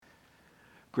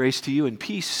Grace to you and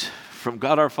peace from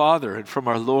God our Father and from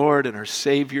our Lord and our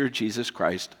Savior, Jesus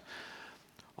Christ.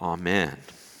 Amen.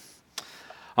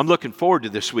 I'm looking forward to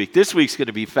this week. This week's going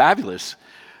to be fabulous.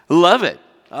 Love it.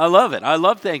 I love it. I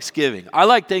love Thanksgiving. I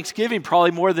like Thanksgiving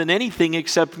probably more than anything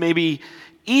except maybe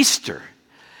Easter.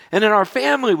 And in our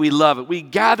family, we love it. We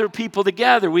gather people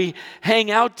together. We hang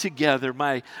out together.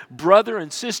 My brother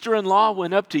and sister-in-law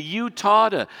went up to Utah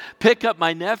to pick up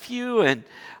my nephew, and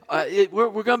we're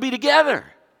going to be together.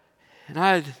 And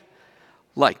I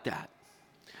like that.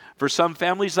 For some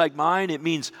families like mine, it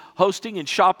means hosting and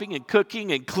shopping and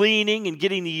cooking and cleaning and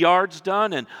getting the yards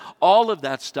done and all of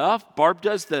that stuff. Barb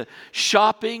does the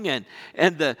shopping and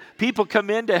the people come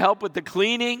in to help with the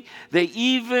cleaning. They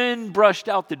even brushed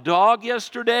out the dog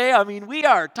yesterday. I mean, we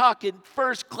are talking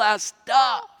first-class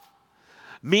stuff.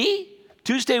 Me,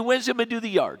 Tuesday, Wednesday, I'm going to do the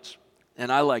yards. And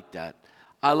I like that.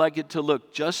 I like it to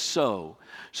look just so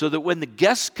that when the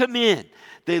guests come in,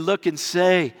 they look and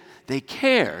say, they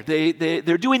care.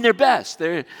 They're doing their best.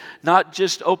 They're not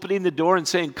just opening the door and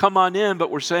saying, come on in, but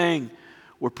we're saying,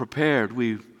 we're prepared.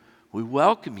 We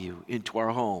welcome you into our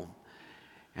home.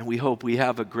 And we hope we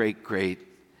have a great, great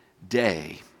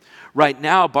day. Right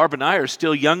now, Barb and I are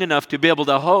still young enough to be able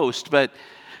to host, but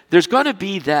there's going to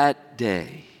be that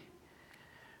day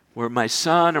where my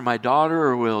son or my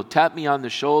daughter will tap me on the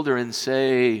shoulder and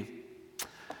say,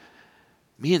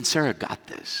 me and Sarah got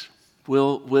this.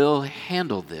 We'll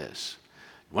handle this.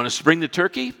 You want us to bring the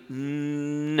turkey?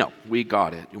 No, we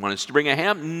got it. You want us to bring a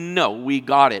ham? No, we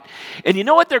got it. And you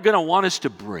know what they're going to want us to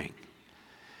bring?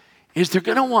 They're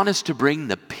going to want us to bring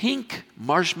the pink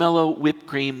marshmallow whipped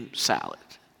cream salad.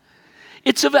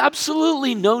 It's of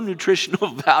absolutely no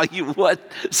nutritional value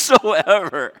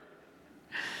whatsoever.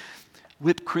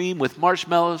 Whipped cream with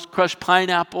marshmallows, crushed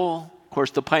pineapple. Of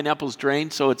course, the pineapple's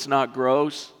drained, so it's not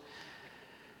gross.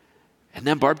 And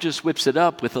then Barb just whips it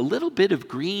up with a little bit of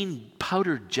green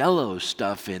powdered Jell-O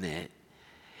stuff in it.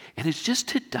 And it's just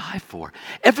to die for.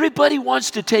 Everybody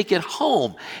wants to take it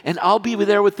home. And I'll be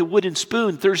there with the wooden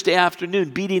spoon Thursday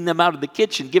afternoon, beating them out of the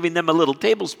kitchen, giving them a little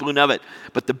tablespoon of it.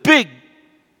 But the big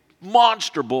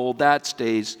monster bowl, that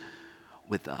stays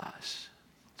with us.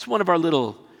 It's one of our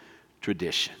little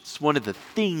traditions. One of the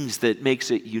things that makes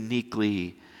it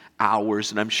uniquely ours,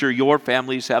 and I'm sure your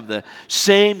families have the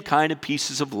same kind of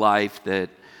pieces of life that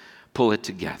pull it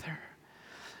together.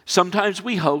 Sometimes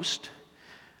we host,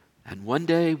 and one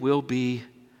day we'll be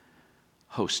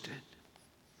hosted.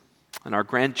 And our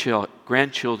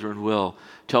grandchildren will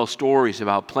tell stories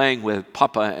about playing with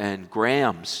Papa and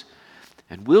Grams,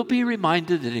 and we'll be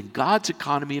reminded that in God's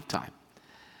economy of time,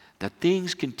 that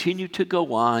things continue to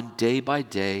go on day by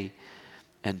day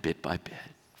and bit by bit.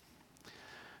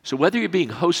 So whether you're being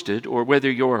hosted or whether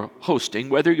you're hosting,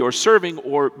 whether you're serving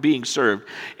or being served,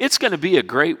 it's going to be a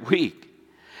great week.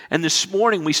 And this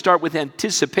morning we start with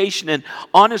anticipation. And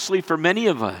honestly, for many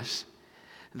of us,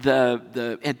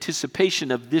 the anticipation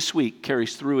of this week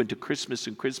carries through into Christmas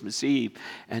and Christmas Eve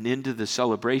and into the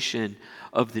celebration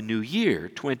of the new year,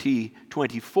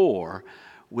 2024,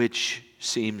 which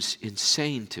seems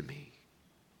insane to me.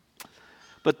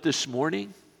 But this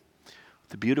morning,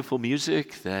 the beautiful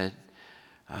music that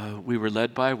we were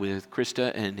led by with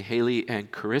Krista and Haley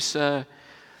and Carissa.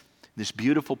 This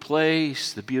beautiful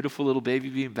place, the beautiful little baby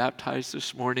being baptized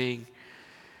this morning.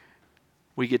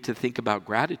 We get to think about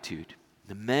gratitude,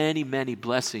 the many, many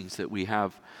blessings that we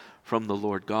have from the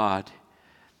Lord God.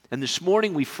 And this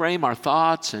morning we frame our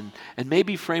thoughts and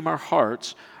maybe frame our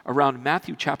hearts around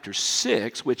Matthew chapter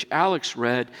 6, which Alex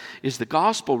read is the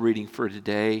gospel reading for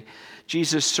today,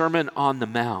 Jesus' Sermon on the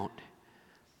Mount.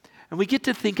 And we get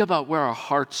to think about where our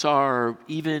hearts are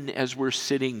even as we're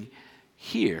sitting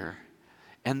here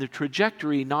and the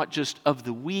trajectory not just of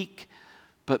the week,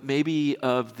 but maybe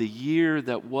of the year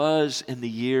that was and the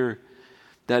year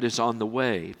that is on the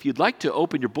way. If you'd like to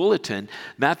open your bulletin,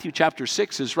 Matthew chapter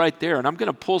 6 is right there, and I'm going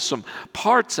to pull some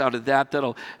parts out of that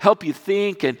that'll help you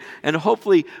think and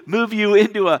hopefully move you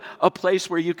into a place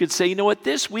where you could say, you know what,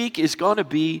 this week is going to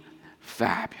be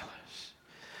fabulous.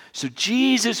 So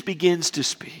Jesus begins to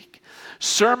speak.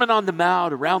 Sermon on the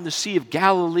Mount around the Sea of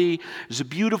Galilee. There's a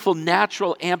beautiful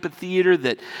natural amphitheater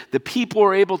that the people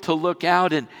are able to look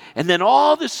out, and then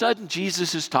all of a sudden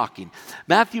Jesus is talking.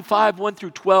 Matthew 5, 1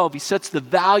 through 12, he sets the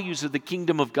values of the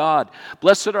kingdom of God.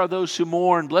 Blessed are those who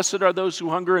mourn. Blessed are those who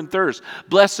hunger and thirst.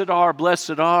 Blessed are,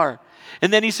 blessed are.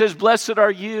 And then he says, blessed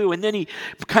are you. And then he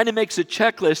kind of makes a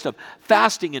checklist of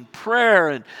fasting and prayer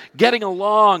and getting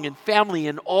along and family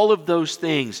and all of those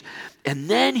things. And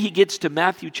then he gets to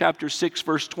Matthew chapter 6,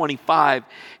 verse 25,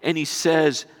 and he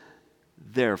says,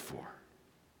 therefore.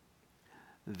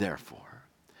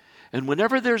 And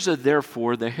whenever there's a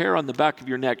therefore, the hair on the back of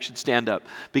your neck should stand up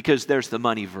because there's the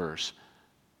money verse.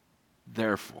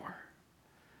 Therefore,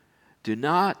 do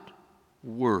not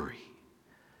worry.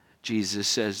 Jesus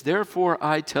says, therefore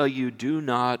I tell you, do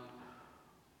not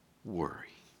worry.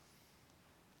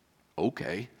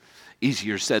 Okay,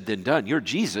 easier said than done. You're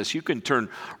Jesus. You can turn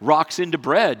rocks into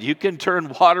bread. You can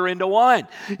turn water into wine.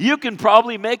 You can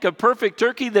probably make a perfect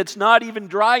turkey that's not even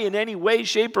dry in any way,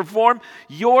 shape, or form.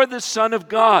 You're the Son of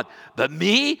God. But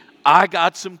me, I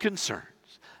got some concerns.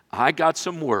 I got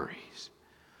some worries.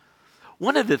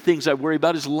 One of the things I worry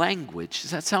about is language.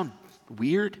 Does that sound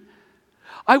weird?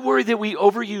 I worry that we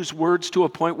overuse words to a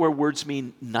point where words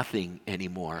mean nothing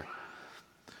anymore.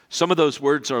 Some of those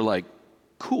words are like,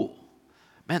 cool.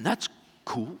 Man, that's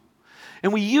cool.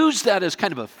 And we use that as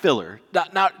kind of a filler.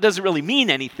 It doesn't really mean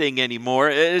anything anymore.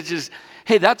 It's just,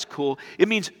 hey, that's cool. It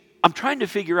means I'm trying to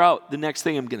figure out the next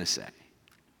thing I'm going to say.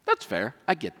 That's fair.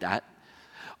 I get that.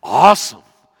 Awesome.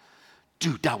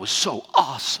 Dude, that was so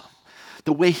awesome.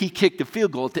 The way he kicked the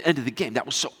field goal at the end of the game, that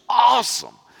was so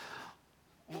awesome.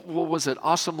 What was it?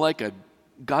 Awesome like a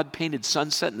God-painted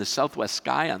sunset in the southwest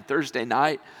sky on Thursday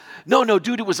night? No,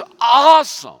 dude, it was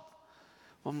awesome.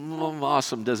 Well,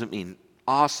 awesome doesn't mean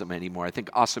awesome anymore. I think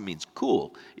awesome means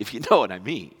cool, if you know what I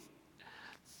mean.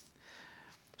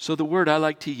 So the word I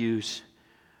like to use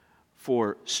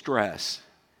for stress,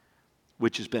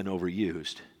 which has been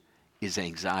overused, is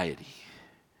anxiety.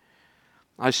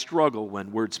 I struggle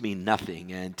when words mean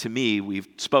nothing. And to me, we've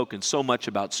spoken so much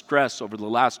about stress over the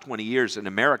last 20 years in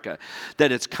America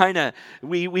that it's kind of,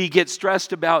 we get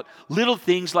stressed about little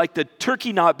things like the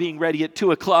turkey not being ready at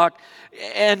 2 o'clock,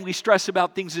 and we stress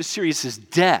about things as serious as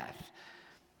death.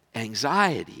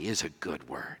 Anxiety is a good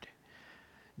word.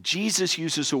 Jesus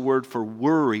uses a word for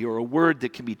worry, or a word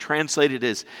that can be translated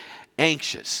as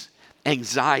anxious,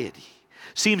 anxiety.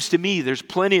 Seems to me there's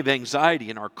plenty of anxiety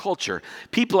in our culture.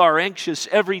 People are anxious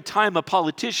every time a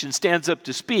politician stands up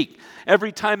to speak,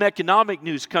 every time economic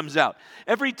news comes out,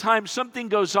 every time something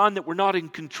goes on that we're not in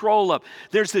control of.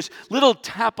 There's this little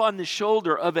tap on the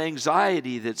shoulder of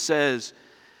anxiety that says,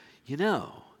 you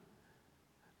know,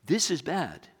 this is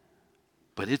bad,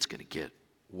 but it's going to get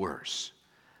worse.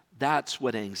 That's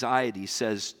what anxiety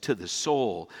says to the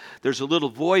soul. There's a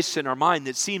little voice in our mind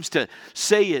that seems to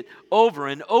say it over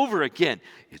and over again.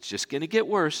 It's just going to get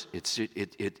worse.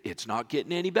 It's not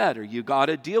getting any better. You got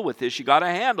to deal with this. You got to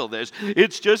handle this.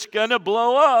 It's just going to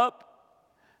blow up.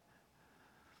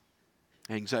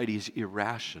 Anxiety is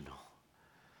irrational.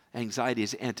 Anxiety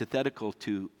is antithetical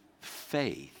to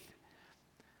faith.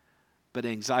 But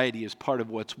anxiety is part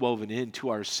of what's woven into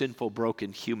our sinful,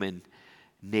 broken human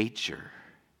nature.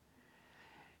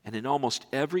 And in almost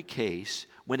every case,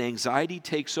 when anxiety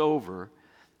takes over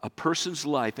a person's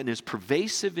life and is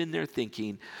pervasive in their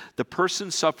thinking, the person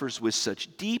suffers with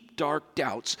such deep, dark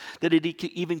doubts that it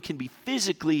even can be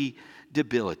physically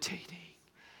debilitating.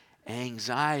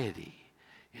 Anxiety,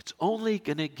 it's only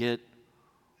going to get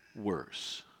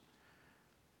worse.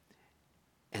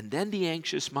 And then the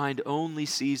anxious mind only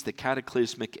sees the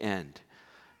cataclysmic end.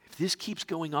 If this keeps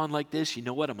going on like this, you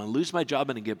know what? I'm going to lose my job.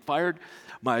 I'm going to get fired.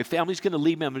 My family's going to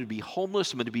leave me. I'm going to be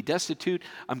homeless. I'm going to be destitute.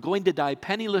 I'm going to die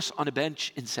penniless on a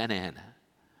bench in Santa Ana.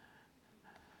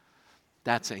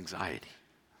 That's anxiety.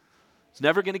 It's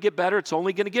never going to get better. It's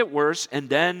only going to get worse. And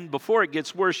then before it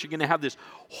gets worse, you're going to have this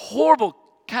horrible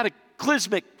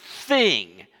cataclysmic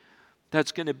thing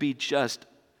that's going to be just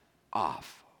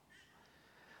awful.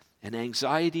 And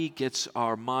anxiety gets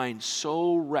our mind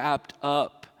so wrapped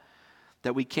up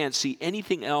that we can't see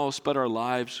anything else but our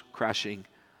lives crashing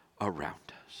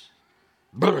around us.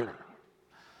 Brr.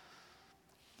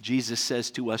 Jesus says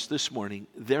to us this morning,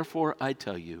 therefore I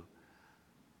tell you,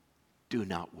 do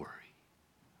not worry.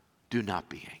 Do not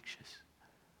be anxious.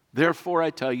 Therefore I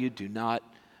tell you, do not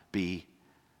be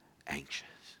anxious.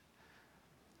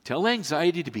 Tell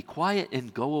anxiety to be quiet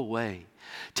and go away.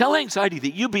 Tell anxiety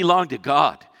that you belong to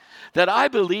God, that I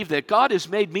believe that God has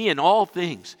made me in all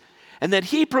things, and that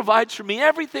He provides for me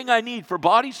everything I need for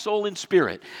body, soul, and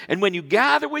spirit. And when you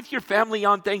gather with your family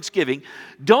on Thanksgiving,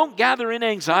 don't gather in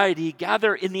anxiety,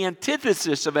 gather in the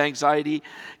antithesis of anxiety,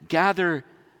 gather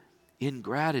in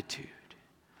gratitude.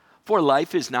 For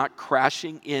life is not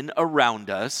crashing in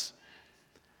around us.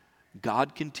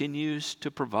 God continues to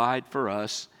provide for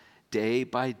us day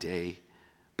by day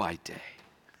by day.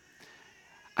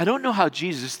 I don't know how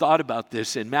Jesus thought about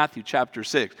this in Matthew chapter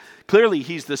 6. Clearly,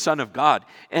 He's the Son of God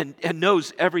and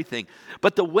knows everything.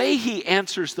 But the way He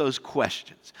answers those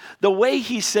questions, the way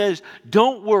He says,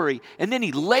 don't worry, and then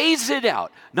He lays it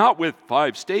out, not with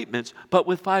 5 statements, but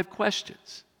with 5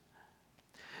 questions.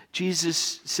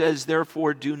 Jesus says,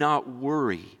 therefore, do not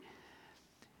worry.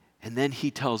 And then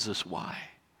he tells us why.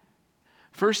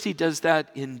 First, he does that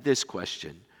in this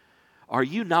question. Are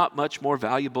you not much more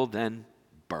valuable than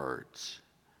birds?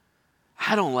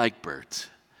 I don't like birds.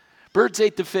 Birds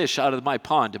ate the fish out of my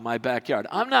pond in my backyard.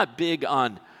 I'm not big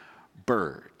on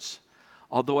birds.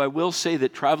 Although I will say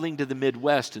that traveling to the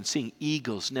Midwest and seeing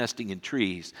eagles nesting in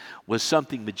trees was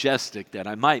something majestic that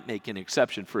I might make an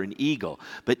exception for an eagle.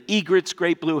 But egrets,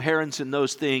 great blue herons, and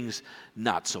those things,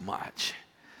 not so much.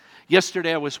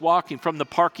 Yesterday I was walking from the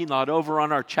parking lot over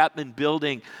on our Chapman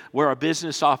building where our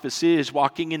business office is,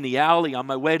 walking in the alley on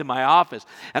my way to my office,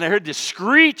 and I heard the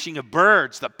screeching of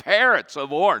birds, the parrots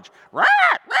of Orange. Rat,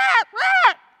 rat,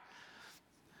 rat.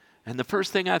 And the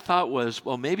first thing I thought was,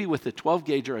 well, maybe with a 12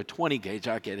 gauge or a 20 gauge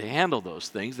I could handle those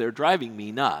things. They're driving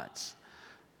me nuts.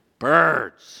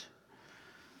 Birds.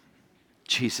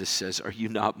 Jesus says, are you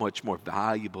not much more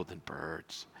valuable than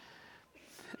birds?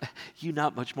 You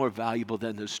not much more valuable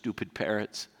than those stupid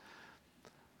parrots?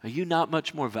 Are you not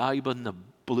much more valuable than the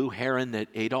blue heron that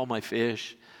ate all my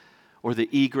fish? Or the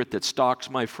egret that stalks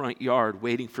my front yard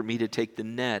waiting for me to take the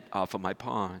net off of my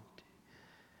pond?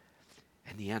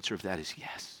 And the answer of that is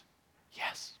yes.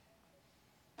 Yes.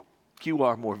 You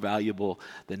are more valuable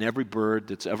than every bird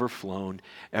that's ever flown,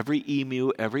 every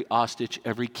emu, every ostrich,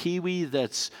 every kiwi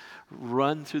that's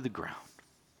run through the ground.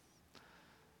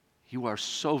 You are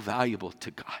so valuable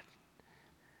to God.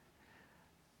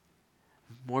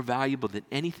 More valuable than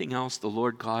anything else the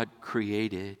Lord God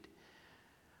created.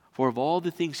 For of all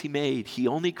the things he made, he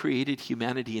only created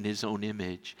humanity in his own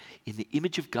image. In the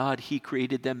image of God, he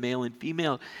created them, male and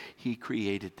female, he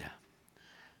created them.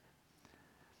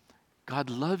 God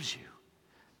loves you.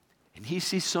 And he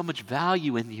sees so much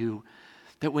value in you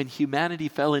that when humanity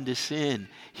fell into sin,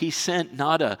 he sent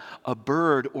not a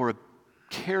bird or a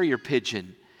carrier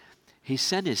pigeon. He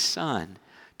sent his son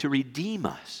to redeem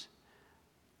us.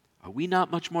 Are we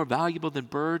not much more valuable than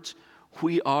birds?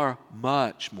 We are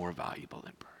much more valuable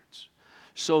than birds.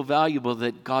 So valuable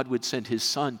that God would send his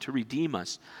son to redeem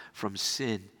us from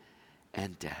sin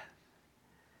and death.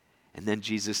 And then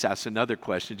Jesus asks another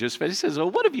question. He says,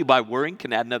 well, what if you by worrying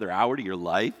can add another hour to your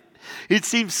life? It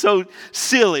seems so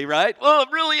silly, right? Well,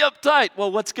 I'm really uptight.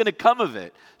 Well, what's going to come of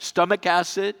it? Stomach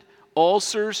acid,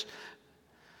 ulcers.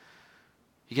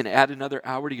 You can add another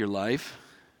hour to your life?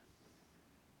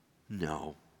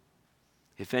 No.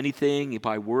 If anything,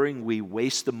 by worrying, we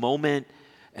waste the moment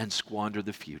and squander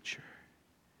the future.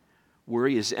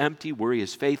 Worry is empty, worry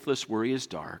is faithless, worry is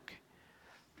dark.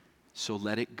 So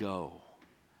let it go.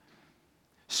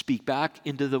 Speak back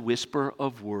into the whisper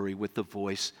of worry with the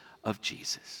voice of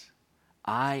Jesus.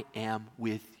 I am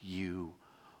with you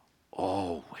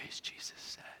always, Jesus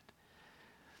said.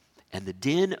 And the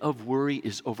din of worry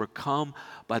is overcome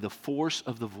by the force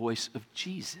of the voice of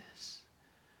Jesus.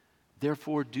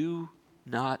 Therefore, do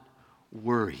not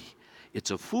worry.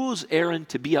 It's a fool's errand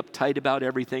to be uptight about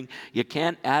everything. You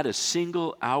can't add a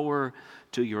single hour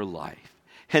to your life.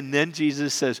 And then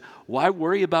Jesus says, why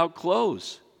worry about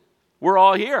clothes? We're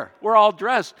all here. We're all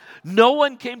dressed. No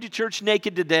one came to church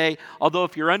naked today, although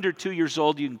if you're under 2 years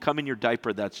old, you can come in your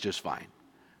diaper. That's just fine.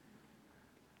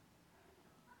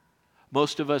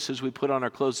 Most of us, as we put on our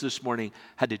clothes this morning,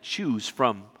 had to choose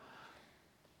from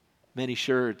many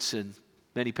shirts and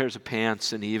many pairs of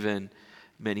pants and even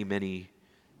many, many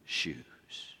shoes.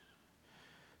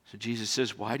 So Jesus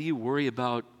says, why do you worry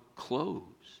about clothes?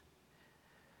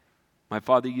 My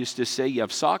father used to say, you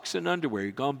have socks and underwear,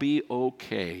 you're going to be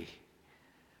okay.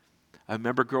 I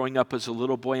remember growing up as a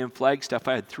little boy in Flagstaff,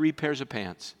 I had 3 pairs of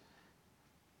pants.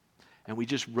 And we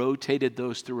just rotated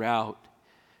those throughout.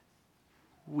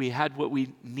 We had what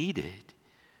we needed.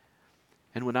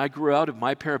 And when I grew out of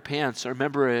my pair of pants, I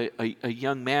remember a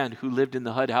young man who lived in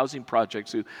the HUD housing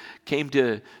projects who came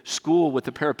to school with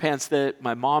a pair of pants that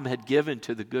my mom had given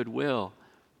to the Goodwill.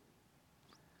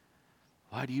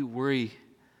 Why do you worry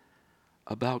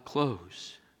about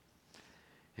clothes?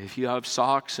 If you have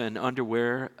socks and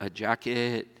underwear, a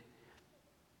jacket,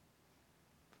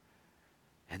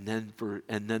 and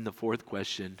then the fourth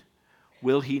question,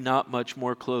 will he not much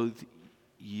more clothe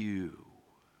you?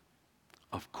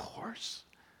 Of course.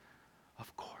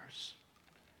 Of course.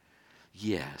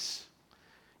 Yes,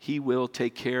 he will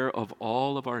take care of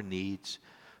all of our needs,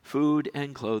 food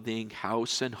and clothing,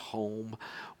 house and home.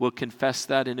 We'll confess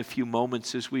that in a few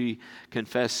moments as we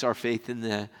confess our faith in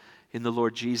the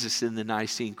Lord Jesus in the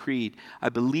Nicene Creed. I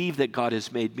believe that God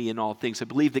has made me in all things. I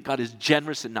believe that God is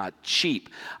generous and not cheap.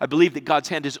 I believe that God's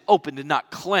hand is open and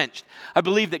not clenched. I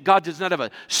believe that God does not have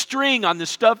a string on the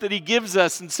stuff that he gives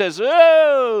us and says,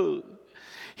 oh,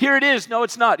 here it is. No,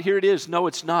 it's not. Here it is. No,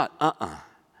 it's not.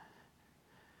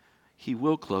 He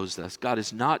will clothe us. God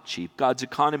is not cheap. God's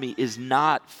economy is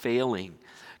not failing.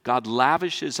 God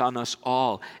lavishes on us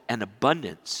all an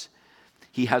abundance.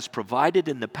 He has provided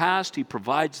in the past. He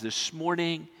provides this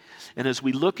morning. And as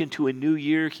we look into a new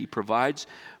year, He provides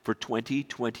for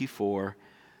 2024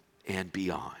 and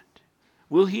beyond.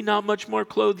 Will He not much more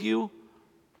clothe you?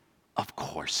 Of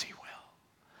course He will.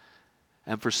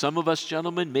 And for some of us,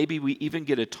 gentlemen, maybe we even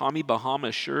get a Tommy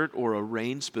Bahama shirt or a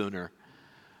rain spooner.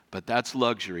 But that's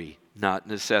luxury, not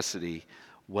necessity.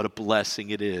 What a blessing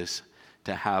it is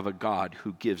to have a God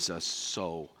who gives us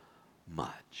so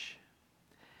much.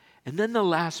 And then the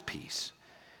last piece.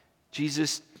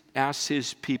 Jesus asks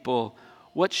His people,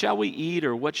 what shall we eat,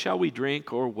 or what shall we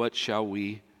drink, or what shall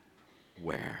we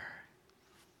wear?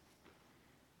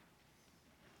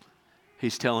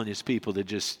 He's telling His people to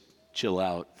just chill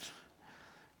out,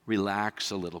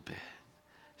 relax a little bit.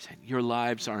 He's saying, your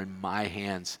lives are in my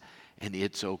hands, and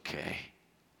it's okay.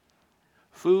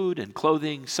 Food and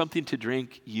clothing, something to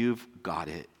drink, you've got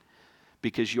it.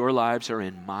 Because your lives are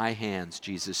in my hands,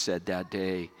 Jesus said that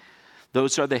day.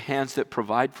 Those are the hands that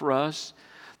provide for us.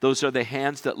 Those are the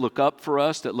hands that look up for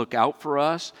us, that look out for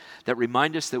us, that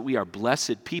remind us that we are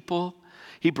blessed people.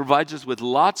 He provides us with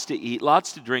lots to eat,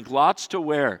 lots to drink, lots to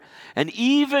wear, and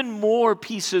even more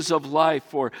pieces of life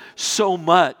for so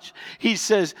much. He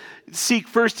says, seek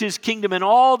first His kingdom, and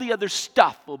all the other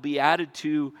stuff will be added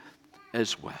to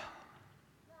as well.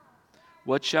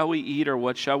 What shall we eat, or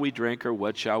what shall we drink, or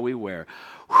what shall we wear?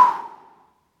 Whew.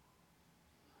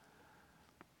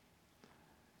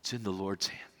 It's in the Lord's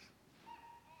hand.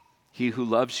 He who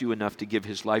loves you enough to give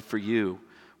His life for you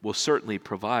will certainly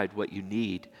provide what you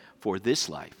need for this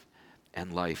life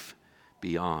and life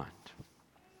beyond.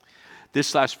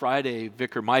 This last Friday,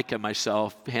 Vicar Mike and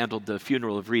myself handled the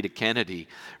funeral of Rita Kennedy.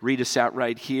 Rita sat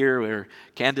right here where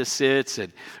Candace sits,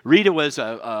 and Rita was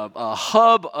a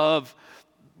hub of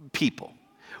people.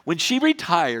 When she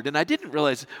retired, and I didn't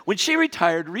realize, when she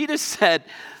retired, Rita said,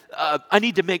 I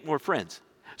need to make more friends.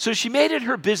 So she made it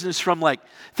her business from like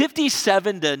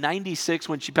 57 to 96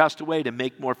 when she passed away to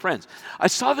make more friends. I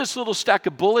saw this little stack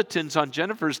of bulletins on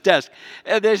Jennifer's desk,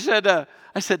 and they said,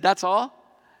 I said, that's all?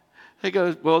 They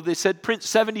go, well, they said print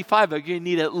 75. You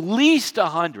need at least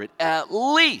 100, at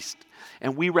least.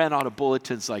 And we ran out of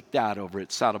bulletins like that over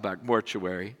at Saddleback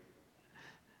Mortuary.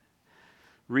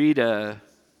 Rita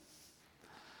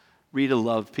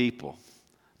loved people,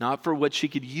 not for what she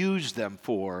could use them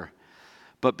for,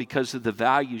 but because of the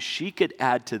value she could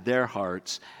add to their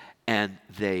hearts and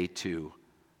they to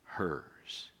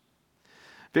hers.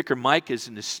 Vicar Mike is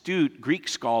an astute Greek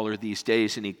scholar these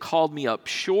days, and he called me up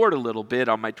short a little bit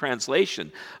on my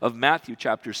translation of Matthew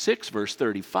chapter 6, verse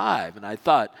 35. And I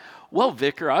thought, well,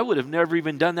 Vicar, I would have never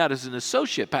even done that as an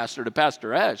associate pastor to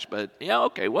Pastor Esch, but yeah,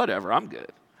 okay, whatever, I'm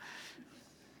good.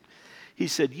 He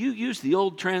said, you used the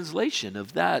old translation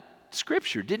of that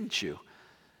scripture, didn't you?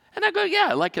 And I go, yeah,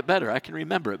 I like it better. I can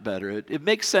remember it better. It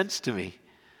makes sense to me.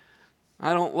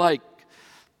 I don't like,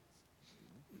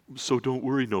 so don't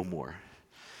worry no more.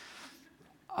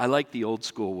 I like the old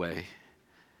school way.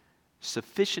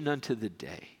 Sufficient unto the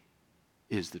day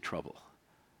is the trouble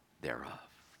thereof.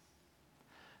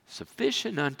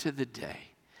 Sufficient unto the day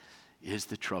is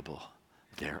the trouble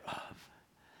thereof.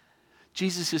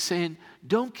 Jesus is saying,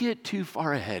 don't get too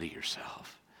far ahead of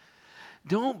yourself.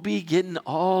 Don't be getting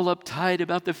all uptight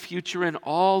about the future and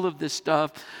all of this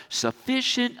stuff.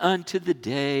 Sufficient unto the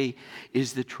day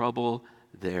is the trouble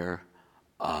thereof.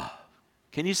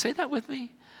 Can you say that with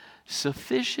me?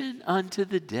 Sufficient unto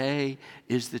the day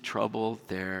is the trouble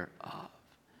thereof.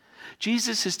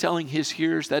 Jesus is telling His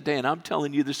hearers that day, and I'm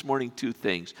telling you this morning two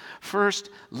things.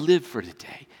 First, live for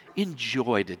today.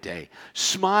 Enjoy today.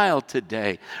 Smile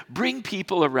today. Bring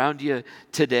people around you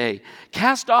today.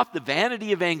 Cast off the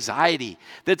vanity of anxiety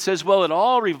that says, well, it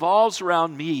all revolves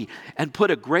around me, and put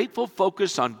a grateful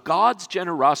focus on God's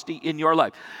generosity in your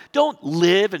life. Don't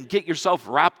live and get yourself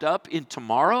wrapped up in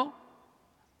tomorrow.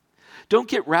 Don't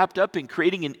get wrapped up in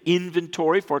creating an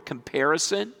inventory for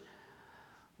comparison.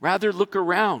 Rather, look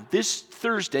around this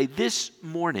Thursday, this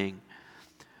morning,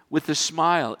 with a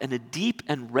smile and a deep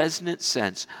and resonant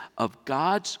sense of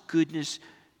God's goodness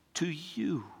to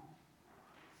you.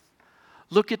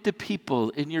 Look at the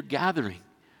people in your gathering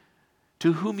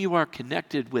to whom you are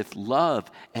connected with love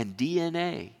and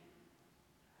DNA.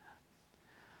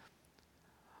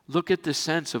 Look at the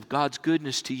sense of God's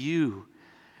goodness to you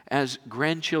as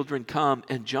grandchildren come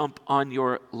and jump on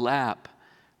your lap.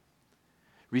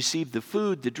 Receive the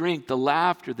food, the drink, the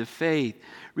laughter, the faith.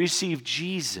 Receive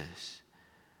Jesus.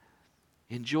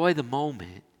 Enjoy the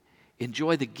moment.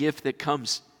 Enjoy the gift that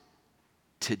comes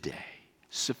today.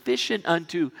 Sufficient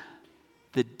unto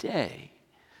The day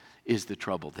is the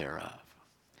trouble thereof.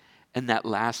 And that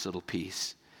last little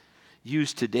piece,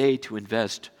 use today to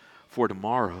invest for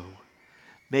tomorrow.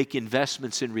 Make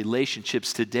investments in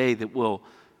relationships today that will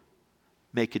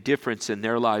make a difference in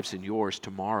their lives and yours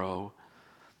tomorrow.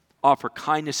 Offer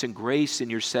kindness and grace in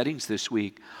your settings this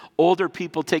week. Older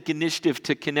people take initiative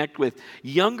to connect with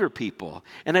younger people.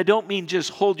 And I don't mean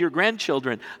just hold your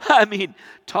grandchildren. I mean,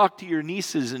 talk to your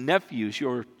nieces and nephews,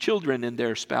 your children and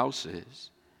their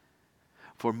spouses.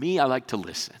 For me, I like to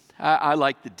listen. I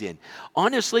like the din.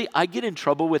 Honestly, I get in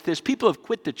trouble with this. People have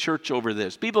quit the church over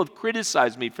this. People have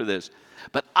criticized me for this.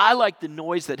 But I like the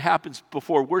noise that happens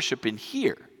before worship in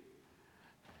here.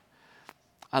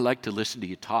 I like to listen to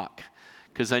you talk,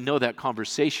 because I know that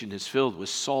conversation is filled with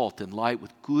salt and light,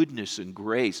 with goodness and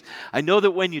grace. I know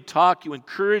that when you talk, you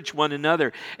encourage one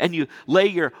another and you lay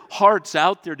your hearts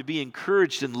out there to be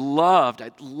encouraged and loved.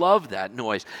 I love that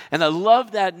noise. And I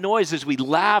love that noise as we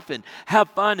laugh and have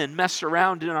fun and mess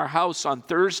around in our house on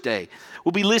Thursday.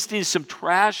 We'll be listening to some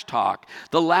trash talk,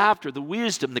 the laughter, the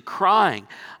wisdom, the crying.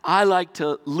 I like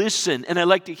to listen, and I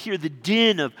like to hear the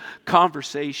din of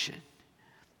conversation,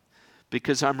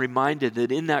 because I'm reminded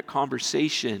that in that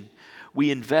conversation,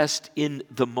 we invest in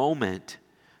the moment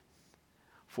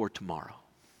for tomorrow.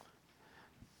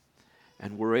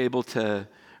 And we're able to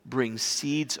bring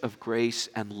seeds of grace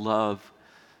and love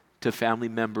to family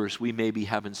members we maybe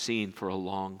haven't seen for a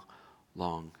long,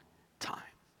 long time.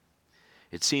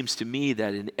 It seems to me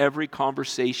that in every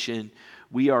conversation,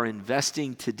 we are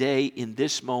investing today in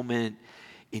this moment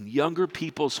in younger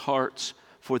people's hearts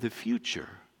for the future,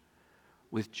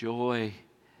 with joy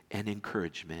and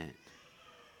encouragement,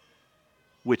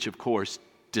 which of course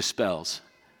dispels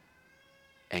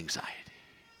anxiety.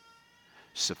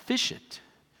 Sufficient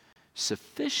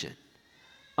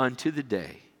unto the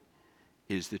day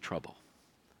is the trouble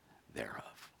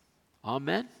thereof.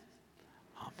 Amen.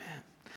 Amen.